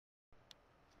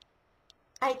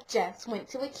I just went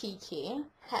to a Kiki,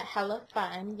 had hella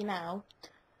fun, you know.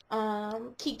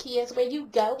 Kiki is where you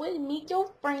go and meet your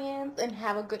friends and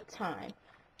have a good time.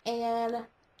 And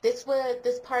this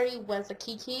party was a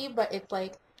Kiki, but it's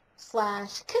like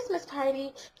slash Christmas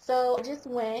party. So I just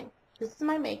went. This is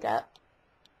my makeup.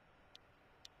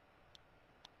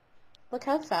 Look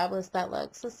how fabulous that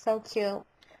looks. It's so cute.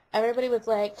 Everybody was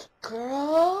like,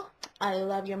 girl, I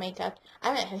love your makeup.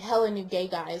 I met hella new gay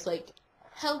guys, like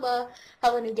hella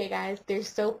new gay guys. They're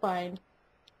so fun.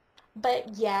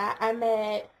 But yeah, I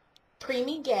met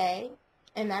Preemie Gay,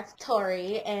 and that's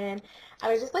Tori, and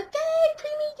I was just like, yay,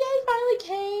 Preemie Gay finally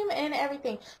came and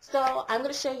everything. So I'm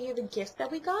going to show you the gifts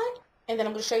that we got, and then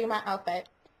I'm going to show you my outfit.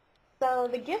 So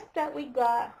the gifts that we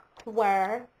got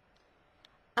were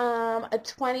a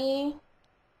 $20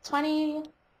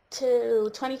 to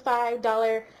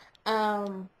 $25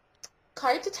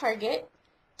 card to Target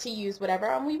to use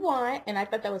whatever we want, and I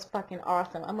thought that was fucking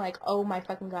awesome. I'm like, oh my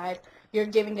fucking God, you're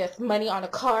giving us money on a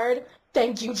card?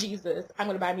 Thank you, Jesus. I'm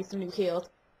gonna buy me some new heels.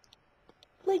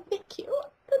 Like, thank you.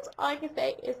 That's all I can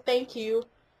say is thank you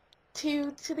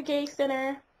to the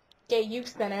Gay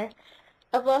Youth Center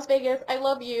of Las Vegas. I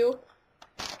love you.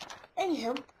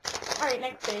 Anywho, alright,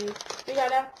 next page. We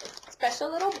got a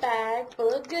special little bag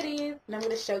full of goodies, and I'm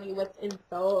gonna show you what's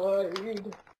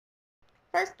inside.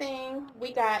 First thing,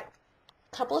 we got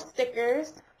a couple of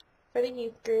stickers for the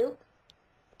youth group.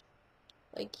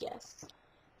 Like, yes.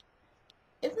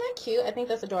 Isn't that cute? I think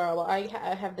that's adorable. I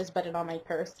have this button on my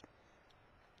purse.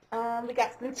 We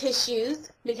got some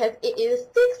tissues because it is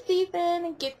sick season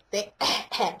and get sick.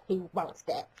 Who wants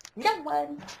that? No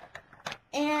one.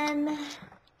 And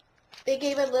they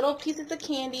gave us little pieces of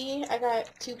candy. I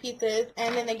got 2 pieces.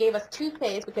 And then they gave us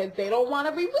toothpaste because they don't want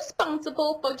to be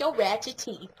responsible for your ratchet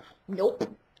teeth. Nope.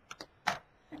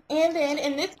 And then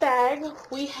in this bag,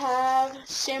 we have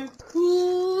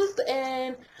shampoos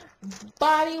and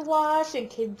body wash and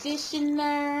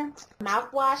conditioner,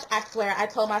 mouthwash. I swear, I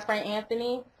told my friend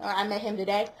Anthony, or I met him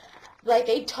today, like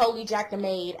they totally jacked a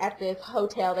maid at this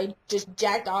hotel. They just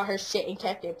jacked all her shit and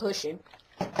kept it pushing.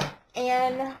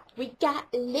 And we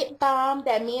got lip balm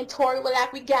that me and Tori were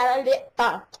like, we got a lip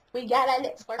balm. We got a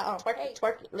lip balm.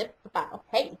 Twerk lip balm.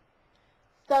 Hey.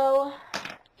 So,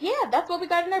 yeah, that's what we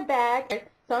got in our bag.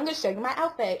 So I'm going to show you my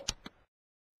outfit.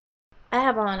 I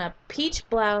have on a peach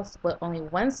blouse with only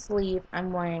one sleeve.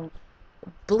 I'm wearing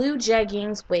blue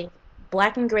jeggings with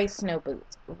black and gray snow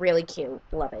boots. Really cute.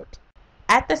 Love it.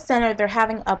 At the center, they're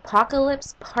having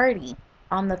Apocalypse Party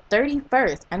on the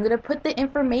 31st. I'm going to put the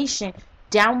information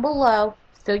down below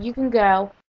so you can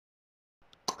go.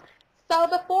 So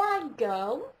before I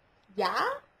go, yeah,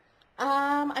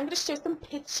 I'm going to show some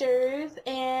pictures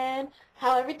and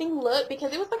how everything looked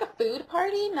because it was like a food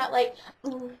party, not like,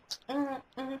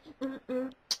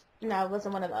 No, it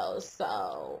wasn't one of those.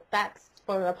 So that's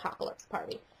for the Apocalypse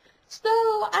Party. So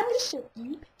I'm going to show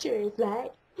you pictures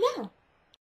right now.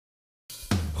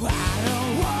 I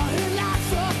don't want a lot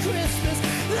for Christmas.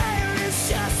 There is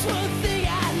just one thing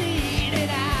I need, and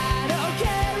I don't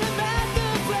care about the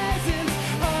presents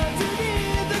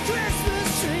underneath the Christmas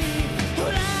tree.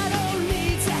 But I don't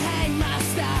need to hang my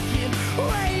stocking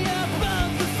way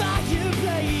above the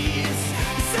fireplace.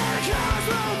 Santa Claus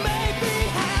won't make me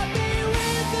happy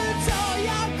with a toy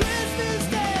on Christmas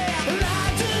Day. I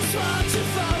just want you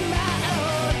for my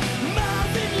own, more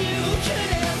than you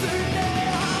could ever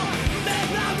know. Make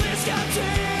my wish come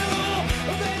true,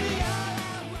 baby, all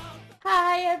I want.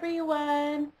 Hi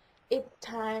everyone, it's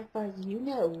time for you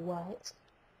know what,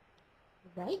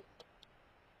 right?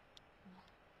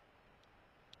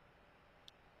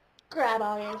 Grab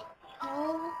all your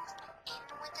coats,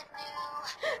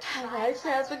 high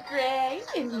skies are gray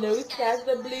and low skies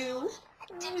are blue.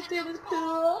 You to the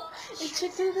pool and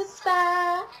check to the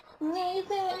sky,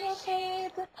 raising your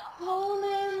hands,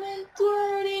 holding and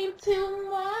twirling to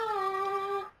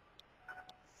my.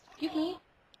 Excuse me.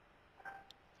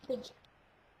 Thank you.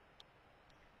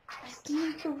 I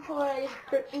sneak imported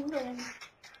for England.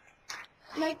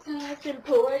 My glass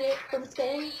imported from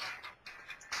Spain.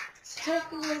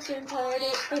 Turkey was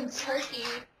imported from Turkey.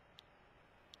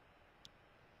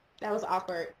 That was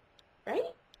awkward,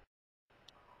 right?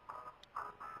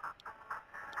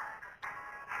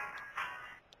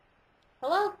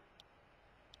 Hello?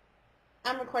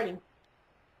 I'm recording.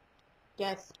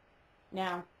 Yes.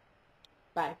 Now.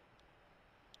 Bye.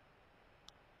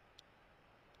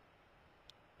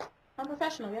 I'm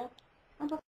professional, yeah.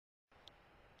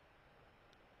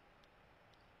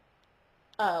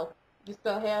 Oh, you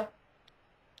still here?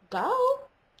 Go.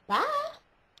 Bye.